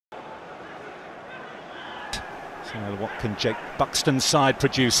So what can Jake Buxton's side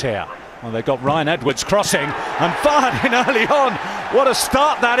produce here? Well, they've got Ryan Edwards crossing and fired in early on. What a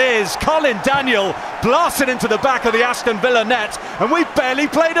start that is. Colin Daniel blasted into the back of the Aston Villa net, and we've barely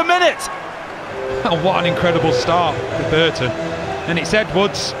played a minute. Oh, what an incredible start for Burton. And it's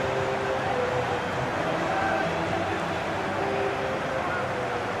Edwards.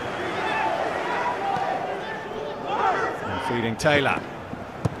 And feeding Taylor.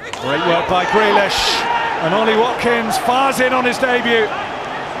 Great work by Grealish. And Ollie Watkins fires in on his debut.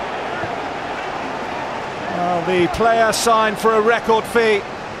 Well, the player signed for a record fee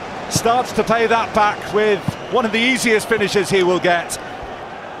starts to pay that back with one of the easiest finishes he will get.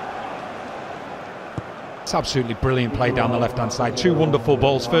 It's absolutely brilliant play down the left-hand side. Two wonderful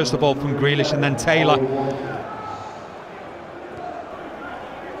balls, first of all from Grealish and then Taylor.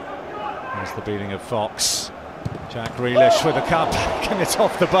 There's the beating of Fox. Jack Grealish with a cup, and it's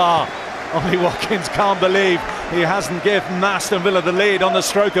off the bar. Ollie Watkins can't believe he hasn't given Aston Villa the lead on the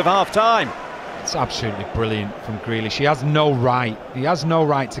stroke of half-time. It's absolutely brilliant from Grealish. He has no right. He has no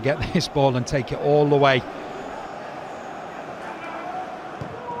right to get this ball and take it all the way.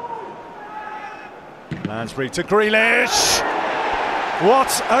 Lansbury to Grealish.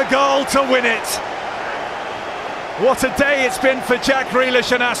 What a goal to win it. What a day it's been for Jack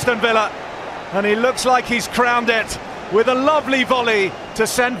Grealish and Aston Villa. And he looks like he's crowned it with a lovely volley to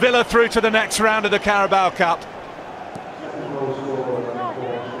send Villa through to the next round of the Carabao Cup.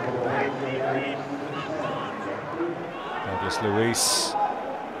 Douglas Luiz,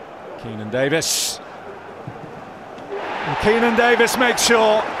 Keenan Davis. And Keenan Davis makes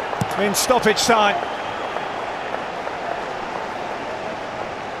sure in stoppage time.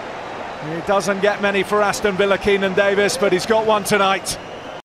 He doesn't get many for Aston Villa, Keenan Davis, but he's got one tonight.